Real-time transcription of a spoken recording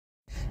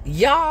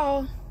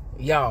Y'all,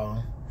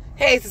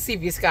 hey, it's the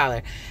Sepia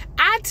Scholar.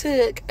 I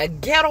took a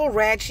ghetto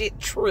ratchet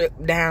trip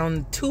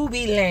down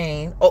Tubi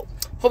Lane. Oh,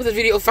 hope this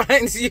video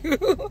finds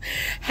you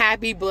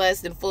happy,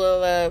 blessed, and full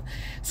of love.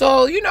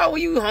 So, you know,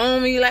 when you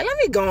home and you're like, let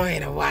me go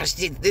ahead and watch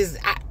this.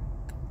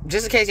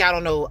 Just in case y'all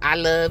don't know, I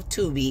love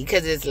Tubi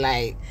because it's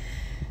like,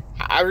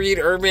 I read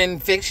urban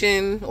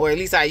fiction, or at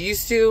least I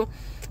used to,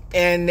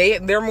 and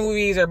their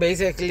movies are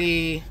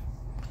basically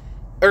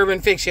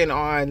urban fiction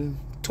on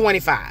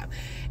 25.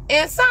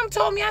 And some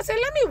told me, I said,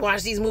 let me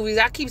watch these movies.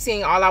 I keep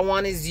seeing All I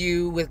Want Is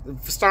You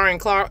starring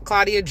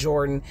Claudia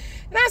Jordan.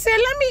 And I said,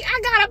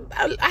 I got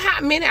a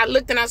hot minute. I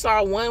looked and I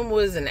saw one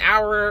was an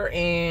hour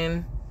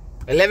and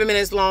 11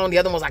 minutes long. The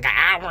other one was like an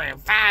hour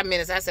and 5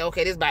 minutes. I said,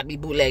 okay, this about to be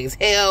bootleg as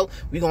hell.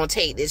 We're going to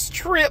take this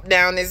trip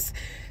down this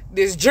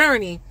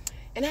journey.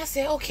 And I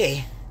said,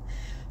 okay.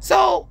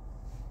 So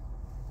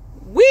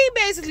we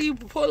basically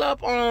pull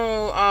up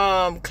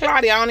on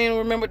Claudia. I don't even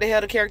remember what the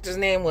hell the character's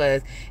name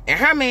was. And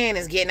her man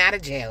is getting out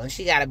of jail. And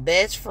she got a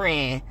best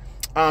friend.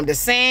 The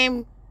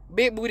same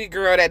big booty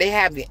girl that they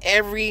have in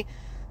every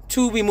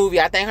Tubi movie.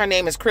 I think her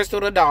name is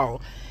Crystal the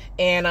doll.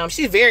 And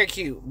she's very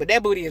cute. But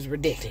that booty is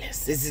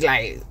ridiculous. It's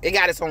like, it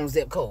got its own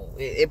zip code.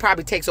 It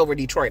probably takes over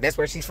Detroit. That's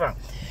where she's from.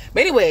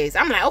 But anyways,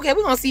 I'm like, okay,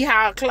 we're going to see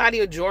how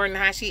Claudia Jordan,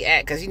 how she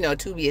act. Because, you know,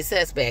 Tubi is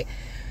suspect.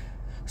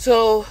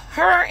 So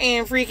her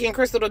and freaking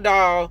Crystal the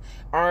doll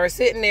are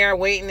sitting there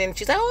waiting, and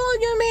she's like, "Oh,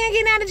 your man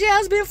getting out of jail.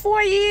 It's been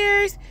 4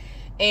 years."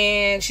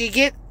 And he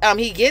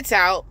gets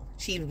out.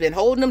 She's been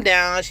holding him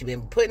down. She's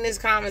been putting his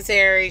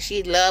commissary.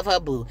 She love her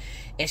boo,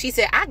 and she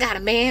said, "I got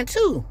a man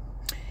too."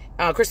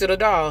 Crystal the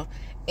doll,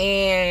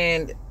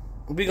 and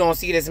we gonna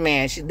see this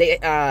man.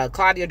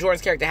 Claudia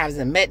Jordan's character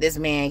hasn't met this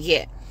man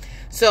yet.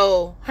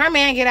 So her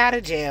man get out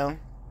of jail.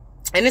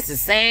 And it's the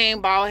same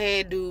bald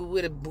head dude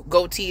with a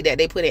goatee that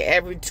they put in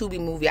every Tubi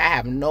movie. I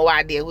have no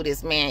idea who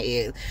this man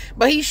is.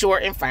 But he's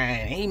short and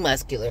fine. And he's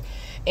muscular.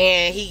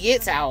 And he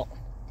gets out.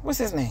 What's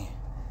his name?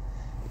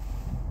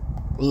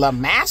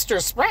 LaMaster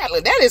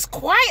Spratler. That is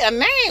quite a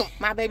name.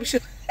 My baby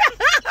should.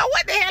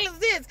 What the hell is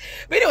this?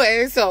 But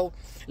anyway, so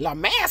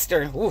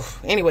LaMaster.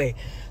 Oof. Anyway.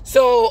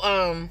 So,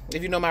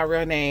 if you know my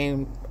real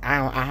name,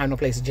 I have no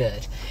place to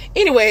judge.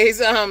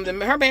 Anyways,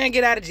 her man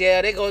get out of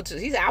jail. They go to,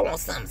 he said, I want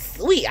something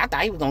sweet. I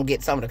thought he was going to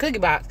get some of the cookie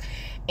box.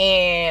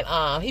 And,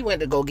 he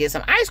went to go get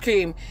some ice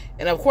cream.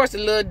 And of course, the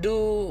little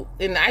dude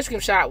in the ice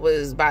cream shop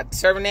was about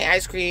serving their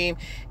ice cream.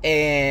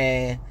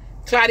 And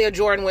Claudia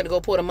Jordan went to go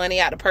pull the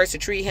money out of the purse to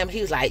treat him. He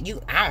was like,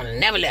 I don't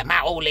never let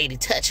my old lady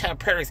touch her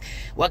purse.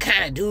 What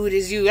kind of dude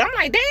is you? I'm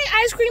like, dang,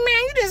 ice cream man,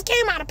 you just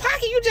came out of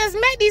pocket. You just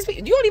met these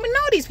people. You don't even know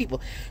these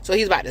people. So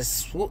he's about to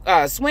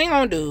swing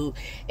on dude.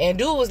 And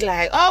dude was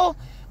like, oh,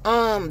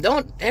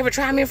 don't ever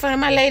try me in front of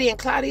my lady. And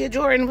Claudia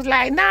Jordan was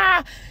like,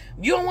 nah,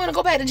 you don't want to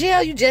go back to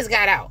jail. You just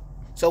got out.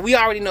 So we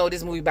already know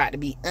this movie about to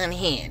be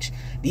unhinged.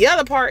 The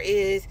other part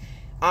is,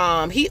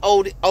 he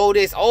owed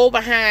this old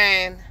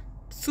behind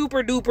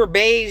super duper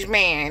beige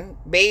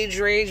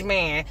rage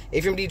man.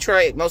 If you're from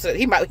Detroit,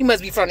 he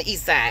must be from the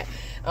east side,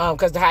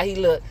 because of how he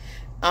looked.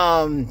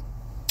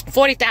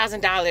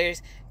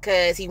 $40,000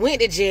 because he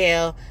went to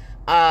jail,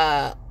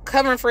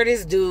 covering for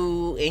this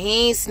dude, and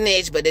he ain't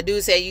snitched. But the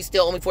dude said, you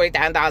still owe me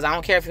 $40,000. I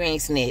don't care if you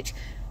ain't snitch.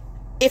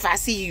 If I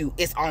see you,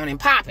 it's on and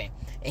popping.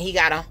 And he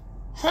got a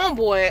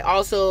homeboy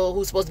also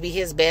who's supposed to be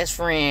his best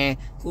friend,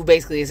 who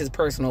basically is his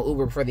personal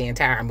Uber for the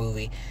entire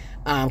movie,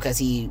 because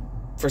he,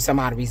 for some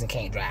odd reason,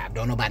 can't drive.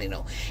 Don't nobody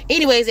know.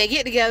 Anyways, they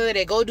get together.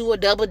 They go do a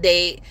double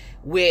date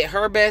with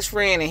her best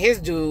friend and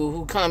his dude,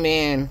 who come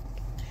in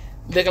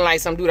looking like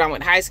some dude I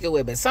went to high school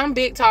with, but some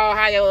big, tall,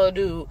 high yellow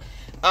dude.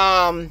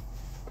 And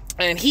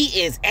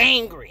he is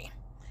angry.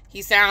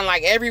 He sounds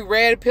like every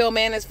red pill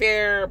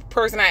manosphere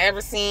person I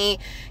ever seen.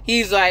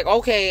 He's like,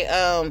 okay,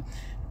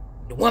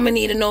 the woman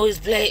need to know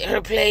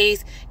her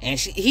place. And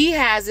he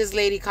has this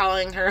lady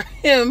calling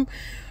him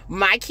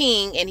my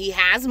king, and he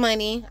has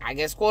money, I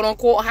guess, quote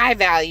unquote high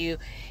value,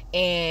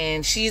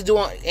 and she's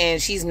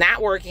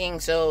not working,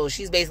 so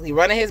she's basically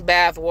running his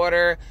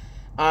bathwater.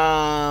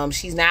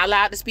 She's not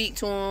allowed to speak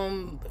to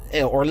him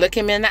or look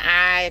him in the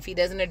eye if he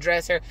doesn't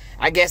address her.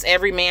 I guess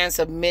every man's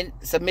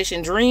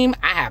submission dream.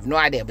 I have no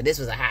idea, but this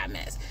was a hot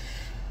mess.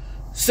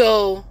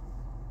 So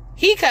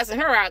he cussing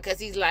her out because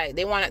he's like,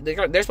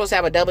 they're supposed to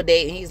have a double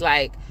date, and he's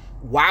like,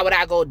 why would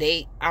I go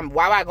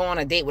on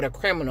a date with a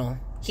criminal?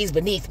 He's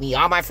beneath me.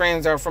 All my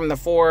friends are from the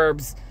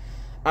Forbes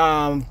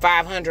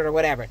 500 or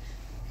whatever.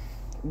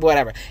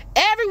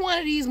 Every one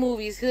of these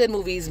movies, hood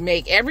movies,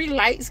 make every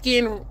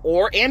light-skinned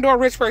or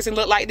rich person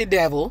look like the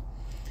devil.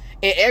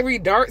 And every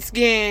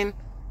dark-skinned,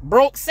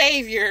 broke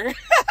savior.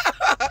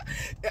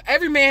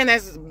 Every man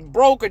that's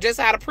broke or just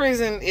out of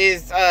prison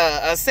is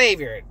a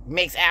savior. It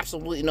makes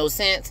absolutely no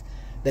sense.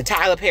 The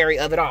Tyler Perry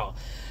of it all.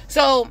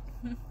 So,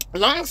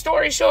 long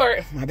story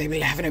short, my baby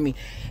laughing at me.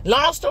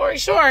 Long story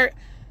short,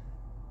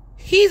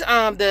 he's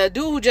the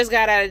dude who just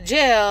got out of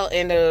jail,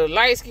 and the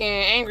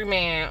light-skinned angry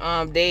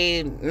man,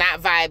 they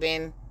not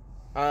vibing.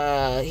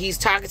 He's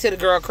talking to the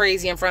girl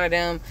crazy in front of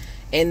them,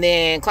 And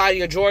then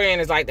Claudia Jordan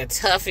is like the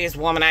toughest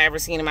woman I ever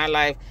seen in my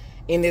life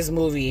in this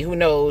movie. Who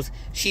knows?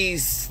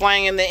 She's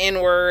slanging the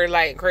N-word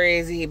like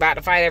crazy, about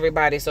to fight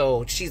everybody.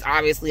 So she's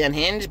obviously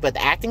unhinged, but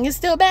the acting is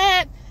still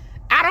bad.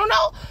 I don't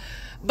know.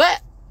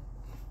 But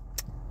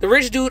the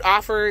rich dude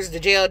offers the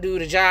jail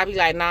dude a job. He's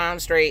like, nah, I'm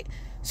straight.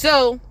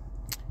 So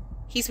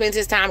he spends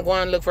his time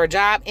going to look for a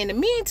job. In the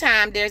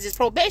meantime, there's this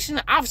probation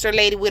officer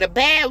lady with a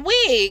bad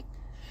wig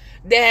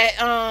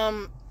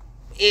that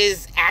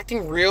is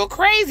acting real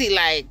crazy,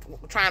 like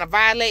trying to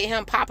violate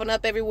him, popping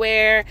up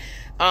everywhere,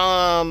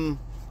 talking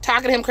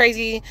to him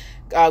crazy,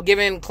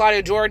 giving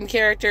Claudia Jordan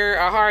character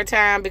a hard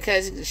time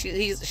because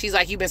she's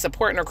like, you've been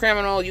supporting a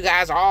criminal, you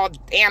guys are all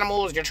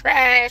animals, you're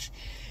trash.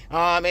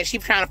 And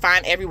she's trying to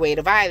find every way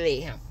to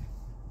violate him.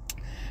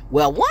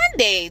 Well, one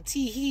day,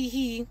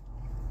 because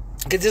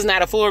this is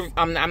not a full,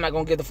 I'm not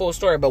gonna give the full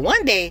story, but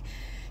one day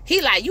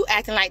he like, you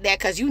acting like that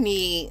because you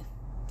need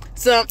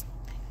some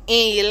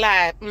in your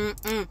life,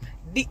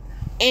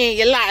 in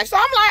your life. So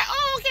I'm like,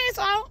 oh, okay.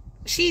 So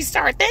she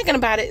started thinking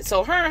about it.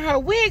 So her and her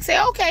wig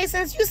said, okay,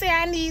 since you say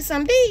I need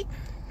some deep,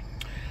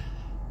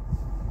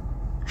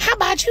 how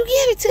about you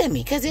give it to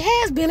me? Because it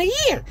has been a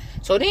year.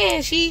 So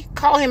then she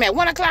called him at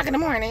 1 o'clock in the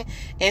morning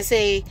and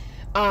say,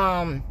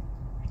 I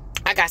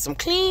got some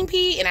clean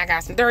pee and I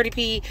got some dirty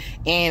pee.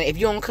 And if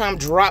you don't come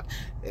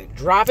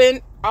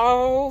dropping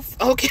off,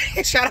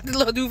 okay, shout out to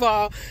Lil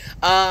Duval,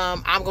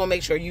 I'm going to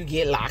make sure you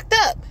get locked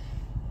up.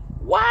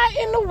 Why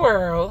in the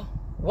world,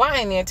 why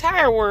in the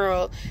entire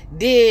world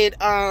did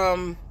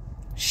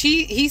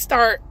he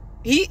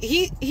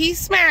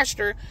smashed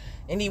her,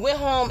 and he went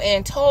home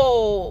and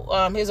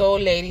told his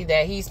old lady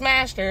that he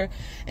smashed her,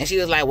 and she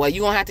was like, well,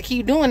 you gonna have to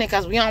keep doing it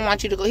because we don't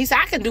want you to go. He said,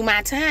 I can do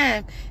my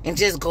time and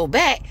just go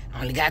back.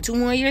 I only got 2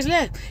 more years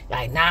left.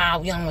 Like, nah,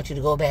 we don't want you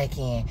to go back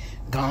in.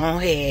 Go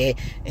ahead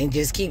and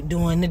just keep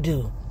doing the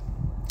do.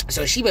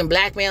 So she been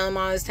blackmailing him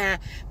all this time,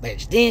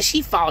 but then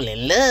she fall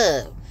in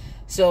love.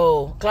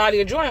 So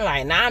Claudia Jordan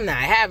like, nah, I'm not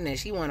having it.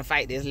 She want to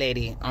fight this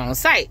lady on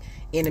sight.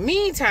 In the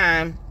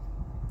meantime,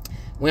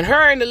 when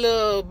her and the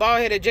little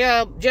bald-headed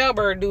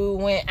jailbird dude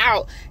went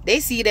out, they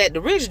see that the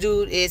rich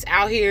dude is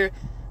out here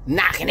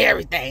knocking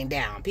everything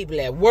down. People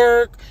at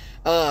work,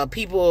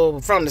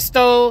 people from the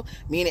store.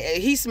 Meaning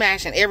he's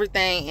smashing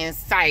everything in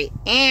sight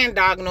and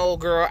dogging old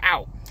girl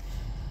out.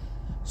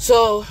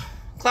 So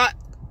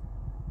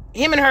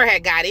him and her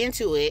had got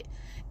into it,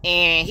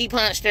 and he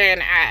punched her in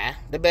the eye,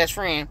 the best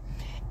friend.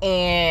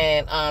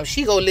 And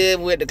she go live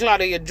with the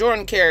Claudia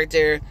Jordan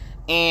character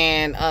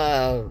and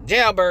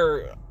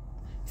Jailbird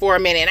for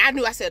a minute.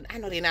 And I said, I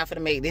know they're not going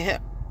to make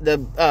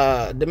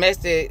the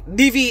domestic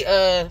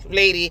DV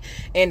lady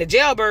and the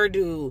Jailbird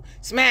dude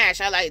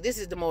smash. I like, this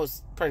is the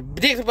most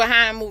predictable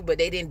behind move, but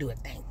they didn't do it.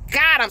 Thank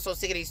God, I'm so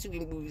sick of these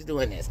Tubi movies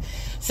doing this.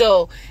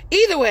 So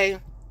either way,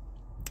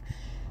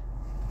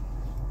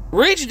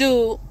 rich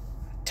dude.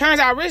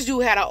 Turns out rich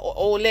dude had an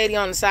old lady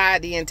on the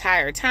side the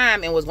entire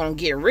time and was going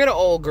to get rid of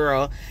old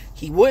girl.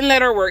 He wouldn't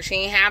let her work. She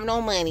ain't have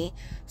no money.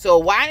 So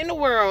why in the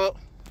world...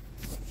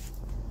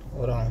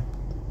 Hold on.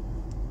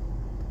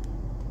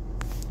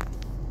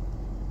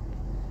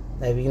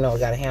 Maybe, we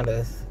got to handle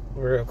this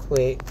real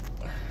quick.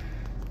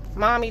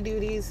 Mommy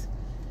duties.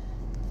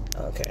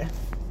 Okay.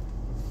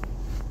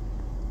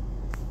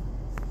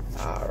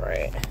 All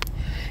right.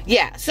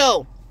 Yeah,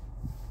 so...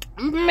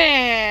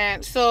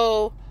 Man,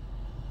 so...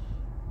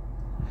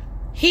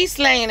 He's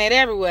slaying it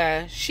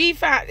everywhere. He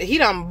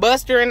done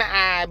bust her in the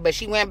eye, but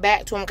she went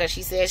back to him because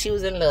she said she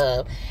was in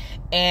love.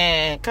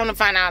 And come to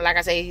find out, like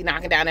I say, he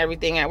knocking down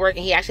everything at work,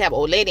 and he actually have an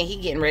old lady, and he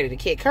getting ready to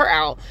kick her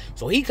out.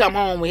 So he come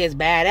home with his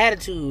bad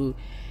attitude.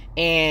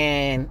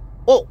 And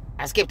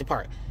I skipped the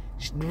part.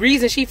 The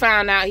reason she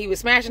found out he was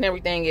smashing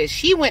everything is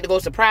she went to go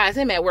surprise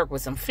him at work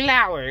with some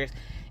flowers,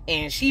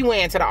 and she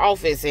went into the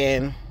office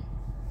and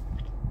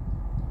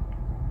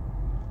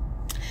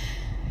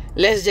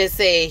let's just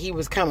say he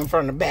was coming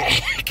from the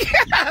back.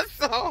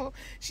 So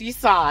she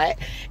saw it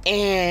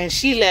and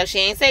she left. She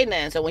ain't say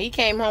nothing. So when he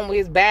came home with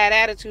his bad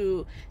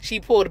attitude,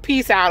 she pulled a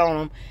piece out on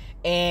him,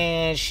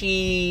 and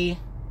she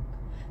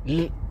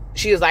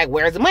was like,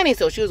 where's the money?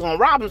 So she was gonna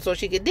rob him so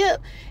she could dip.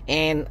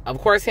 And of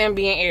course, him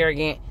being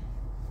arrogant,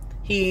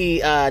 he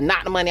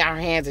knocked the money out of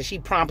her hands, and she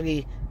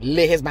promptly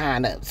lit his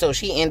behind up. So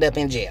she ended up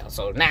in jail.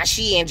 So now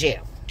she in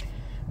jail.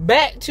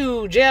 Back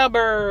to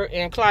Jailbird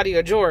and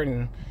Claudia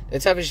Jordan, the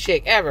toughest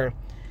chick ever.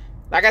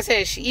 Like I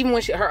said, even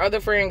when her other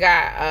friend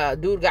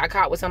dude got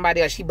caught with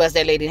somebody else, she bust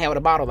that lady in the head with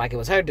a bottle like it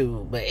was her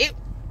dude. But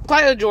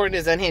Claudia Jordan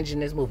is unhinged in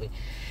this movie.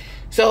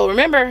 So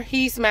remember,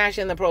 he's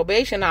smashing the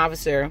probation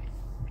officer.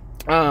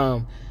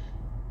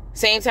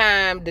 Same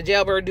time, the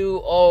Jailbird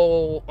dude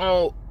owed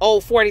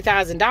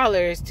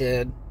 $40,000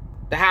 to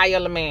the high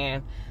yellow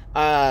man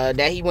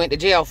that he went to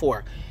jail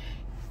for.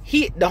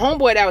 The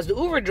homeboy that was the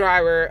Uber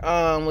driver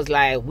was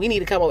like, we need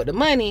to come up with the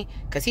money,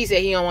 because he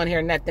said he don't want to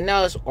hear nothing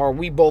else or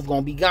we both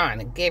gonna be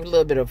gone. And gave a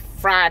little bit of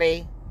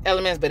Friday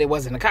elements, but it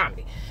wasn't a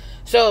comedy.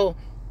 So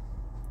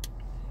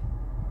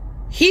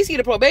he see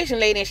the probation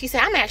lady, and she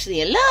said, I'm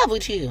actually in love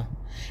with you,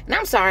 and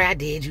I'm sorry I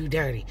did you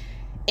dirty.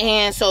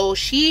 And so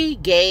she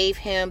gave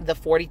him the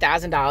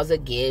 $40,000 to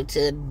give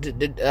to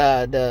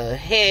the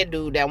head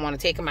dude that want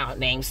to take him out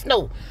named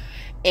Snow.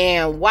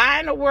 And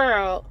why in the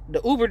world the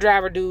Uber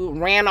driver dude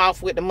ran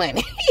off with the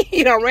money?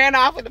 Ran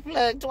off with the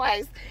plug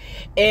twice.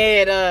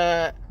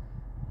 And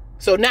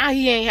so now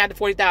he ain't had the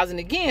 $40,000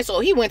 again.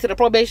 So he went to the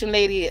probation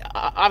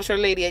officer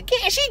lady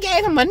again. She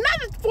gave him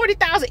another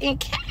 $40,000 in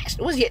cash.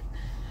 Was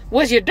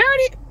you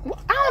dirty?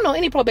 I don't know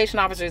any probation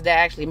officers that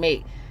actually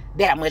make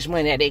that much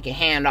money that they can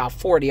hand off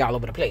 40 all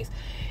over the place.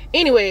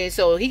 Anyway,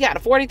 so he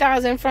got the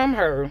 $40,000 from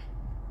her.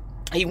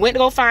 He went to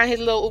go find his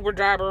little Uber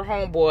driver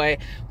homeboy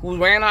who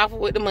ran off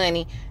with the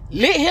money,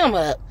 lit him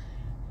up,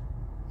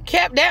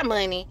 kept that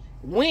money,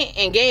 went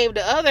and gave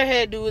the other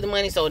head dude the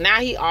money. So now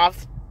he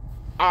off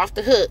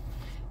the hook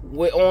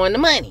on the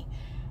money.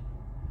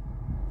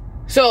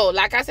 So,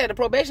 like I said, the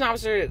probation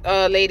officer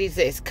lady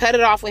says, cut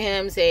it off with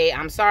him, say,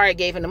 I'm sorry I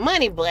gave him the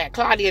money, but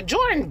Claudia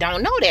Jordan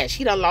don't know that.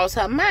 She done lost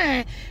her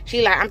mind.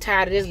 She like, I'm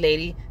tired of this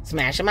lady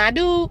smashing my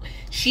dude.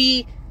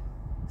 She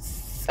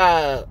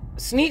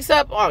sneaks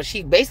up,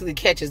 she basically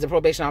catches the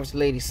probation officer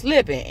lady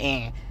slipping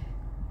and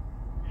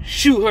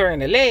shoot her in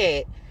the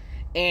leg.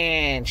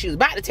 And she was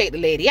about to take the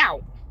lady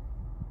out.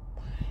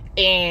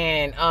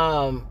 And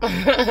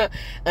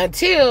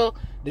until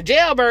the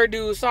jailbird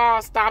dude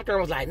stopped her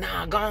and was like,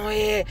 nah, go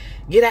ahead,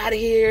 get out of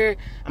here.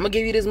 I'm going to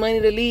give you this money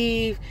to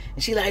leave.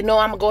 And she like, no,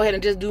 I'm going to go ahead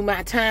and just do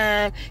my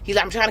time. He's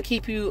like, I'm trying to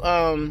keep you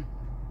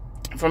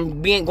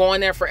from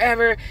going there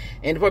forever.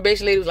 And the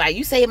probation lady was like,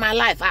 you saved my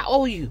life. I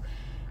owe you.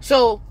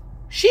 So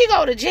she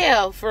go to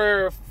jail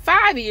for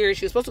 5 years.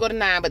 She was supposed to go to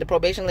 9, but the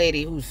probation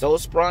lady, who's so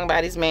sprung by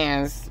this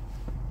man's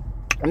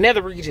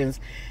nether regions,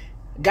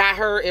 got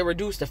her it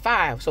reduced to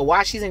 5. So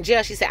while she's in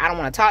jail, she said, I don't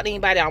want to talk to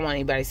anybody. I don't want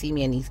anybody to see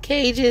me in these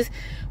cages.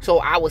 So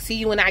I will see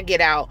you when I get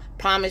out.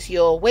 Promise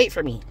you'll wait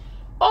for me.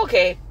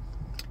 Okay.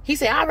 He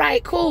said, all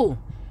right, cool.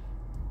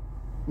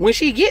 When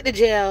she get to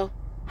jail,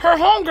 her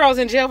homegirl's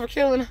in jail for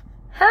killing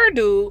her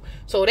dude.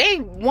 So they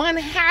one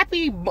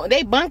happy,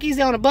 they bunkies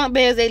on the bunk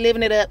beds, they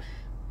living it up.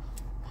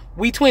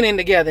 We twinning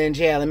together in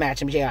jail and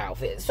matching jail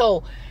outfits.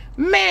 So,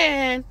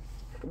 man,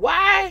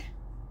 why?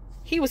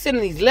 He was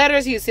sending these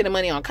letters. He was sending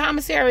money on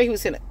commissary. He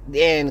was sending,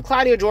 and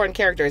Claudia Jordan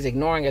character is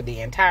ignoring it the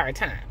entire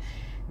time.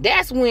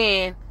 That's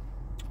when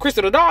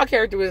Crystal the dog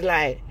character was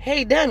like,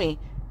 hey, dummy,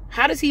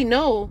 how does he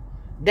know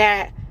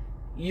that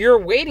you're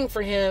waiting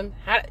for him?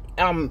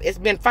 It's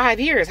been 5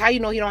 years. How you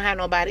know he don't have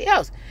nobody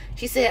else?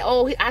 She said,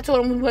 oh, I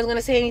told him he wasn't going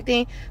to say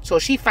anything. So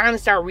she finally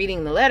started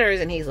reading the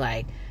letters, and he's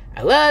like,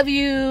 I love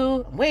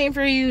you. I'm waiting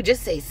for you.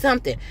 Just say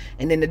something.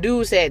 And then the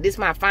dude said, this is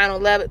my final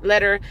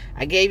letter.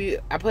 I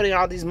put in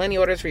all these money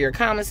orders for your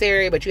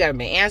commissary, but you haven't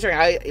been answering.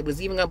 It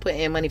was even going to put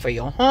in money for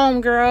your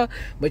home girl,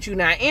 but you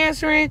not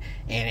answering.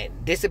 And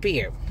it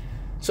disappeared.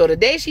 So the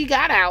day she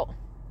got out,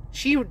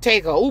 she would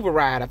take a Uber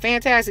ride, a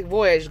fantastic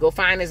voyage, go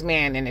find this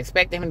man and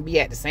expect him to be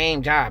at the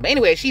same job.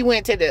 Anyway, she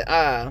went to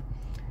the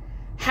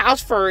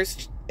house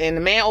first, and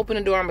the man opened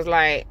the door and was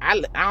like, I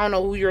don't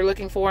know who you're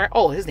looking for.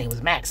 Oh, his name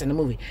was Max in the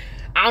movie.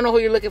 I don't know who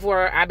you're looking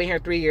for. I've been here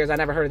 3 years. I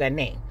never heard of that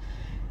name.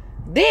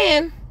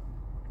 Then,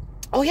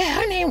 oh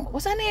yeah,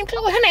 what's her name?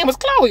 Chloe. Her name was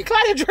Chloe.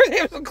 Claudia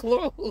Jordan's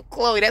name was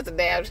Chloe. That's a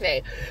damn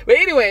shame. But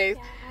anyways.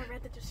 Yeah, I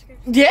read the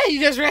description. Yeah, you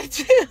just read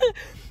it.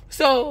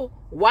 So,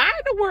 why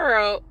in the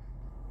world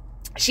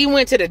she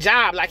went to the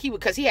job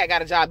because he had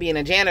got a job being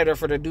a janitor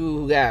for the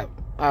dude who got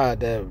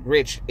the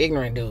rich,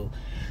 ignorant dude.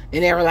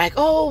 And they were like,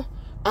 oh,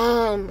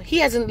 he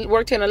hasn't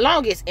worked in the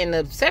longest, and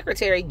the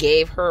secretary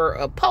gave her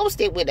a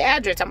post-it with the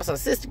address. I'm like,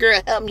 sister girl,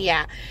 help me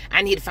out.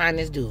 I need to find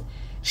this dude.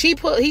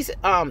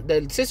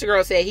 The sister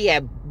girl said he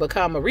had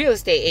become a real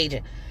estate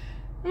agent.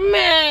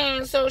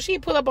 Man, so she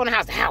pulled up on the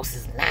house. The house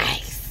is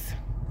nice.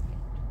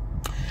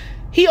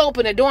 He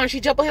opened the door and she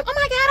jumped on him. Oh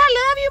my God, I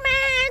love you,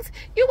 Max.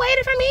 You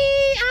waited for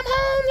me. I'm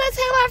home. Let's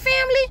have our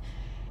family.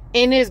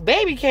 And this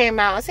baby came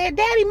out and said,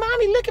 Daddy,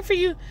 Mommy looking for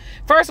you.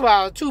 First of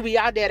all, Tubi,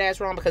 y'all dead ass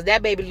wrong, because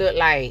that baby looked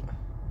like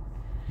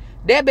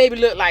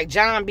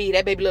John B.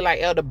 That baby looked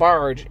like Elder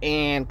Barge.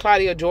 And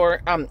Claudia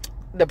Jordan, I'm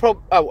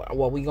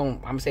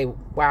gonna say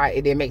why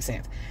it didn't make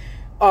sense.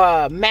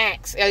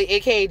 Max,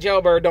 aka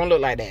Jailbird, don't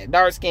look like that.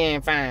 Dark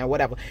skin, fine,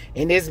 whatever.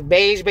 And this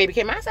beige baby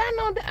came out. I said, I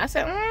know that. I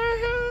said,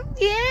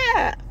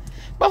 yeah.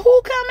 But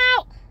who come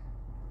out?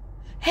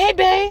 Hey,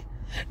 babe.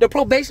 The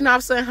probation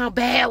officer in her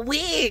bad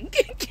wig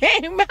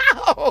came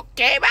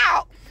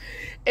out.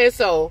 And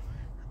so,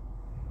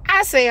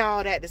 I say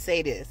all that to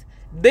say this.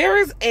 There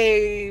is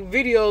a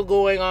video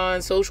going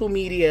on social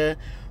media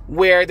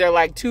where they're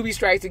like, Tubi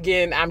strikes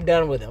again, I'm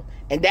done with him.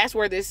 And that's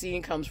where this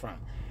scene comes from.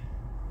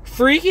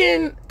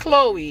 Freaking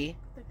Chloe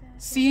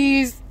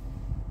sees...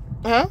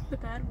 Huh? The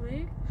bad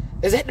wig?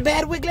 Is that the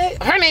bad wig lady?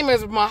 Her name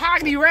is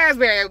Mahogany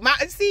Raspberry.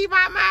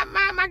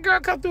 My girl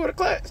come through the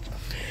clutch.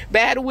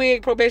 Bad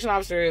wig probation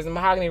officer is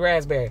Mahogany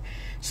Raspberry.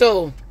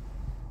 So,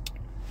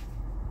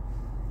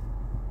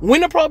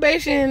 when the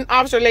probation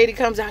officer lady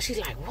comes out, she's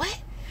like,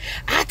 what?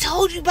 I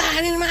told you about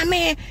my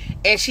man.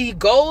 And she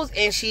goes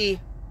and she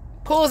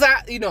pulls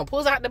out the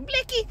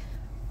blicky,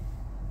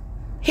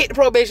 hit the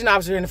probation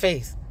officer in the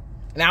face.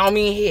 And I don't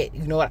mean hit.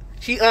 You know what?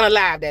 She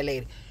unalived that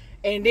lady.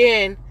 And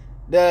then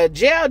the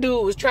jail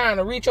dude was trying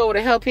to reach over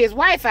to help his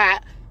wife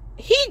out.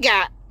 He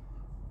got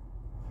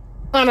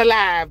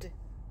unalived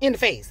in the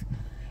face.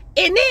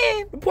 And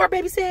then the poor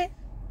baby said,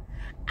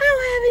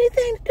 I don't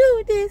have anything to do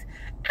with this.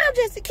 I'm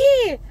just a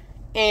kid.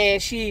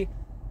 And she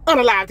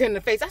unalived him in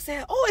the face. I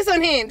said, oh, it's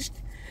unhinged.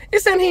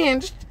 It's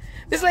unhinged.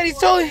 This lady's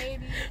totally...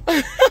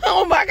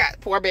 Oh, my God.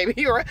 Poor baby.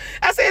 You're right.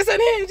 I said, it's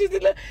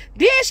unhinged.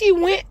 Then she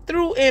went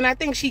through, and I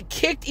think she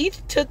kicked... Each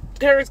took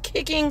turns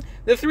kicking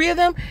the three of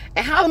them.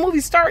 And how the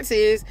movie starts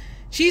is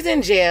she's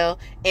in jail,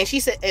 and she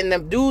said... And the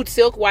dude,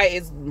 Silk White,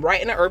 is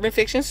writing an urban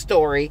fiction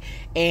story.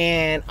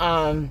 And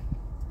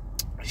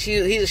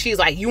she's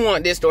like, you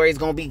want this story, it's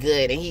going to be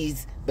good. And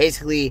he's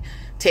basically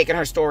taking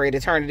her story to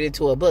turn it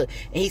into a book.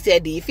 And he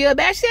said, do you feel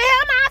bad? She said,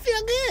 hell no, I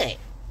feel good.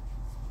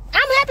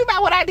 I'm happy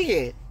about what I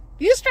did.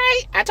 You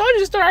straight? I told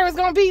you the story was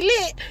going to be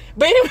lit.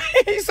 But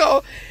anyway,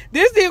 so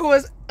this nigga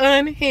was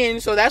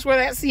unhinged. So that's where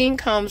that scene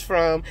comes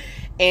from.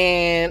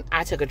 And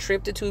I took a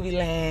trip to Tubi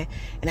Land.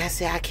 And I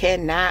said, I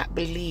cannot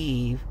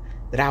believe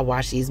that I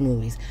watched these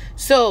movies.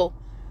 So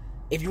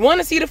if you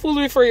want to see the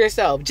foolery for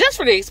yourself, just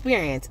for the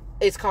experience,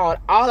 it's called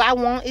All I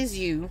Want Is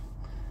You.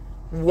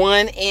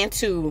 1 and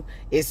 2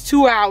 is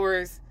 2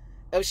 hours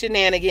of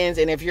shenanigans.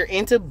 And if you're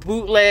into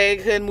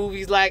bootleg hood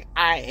movies like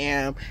I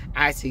am,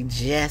 I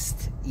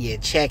suggest you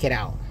check it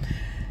out.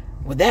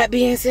 With that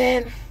being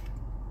said,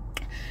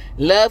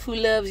 love who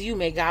loves you.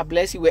 May God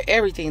bless you with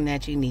everything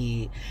that you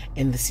need.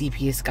 And the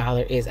CPS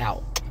Scholar is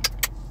out.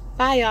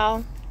 Bye,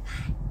 y'all.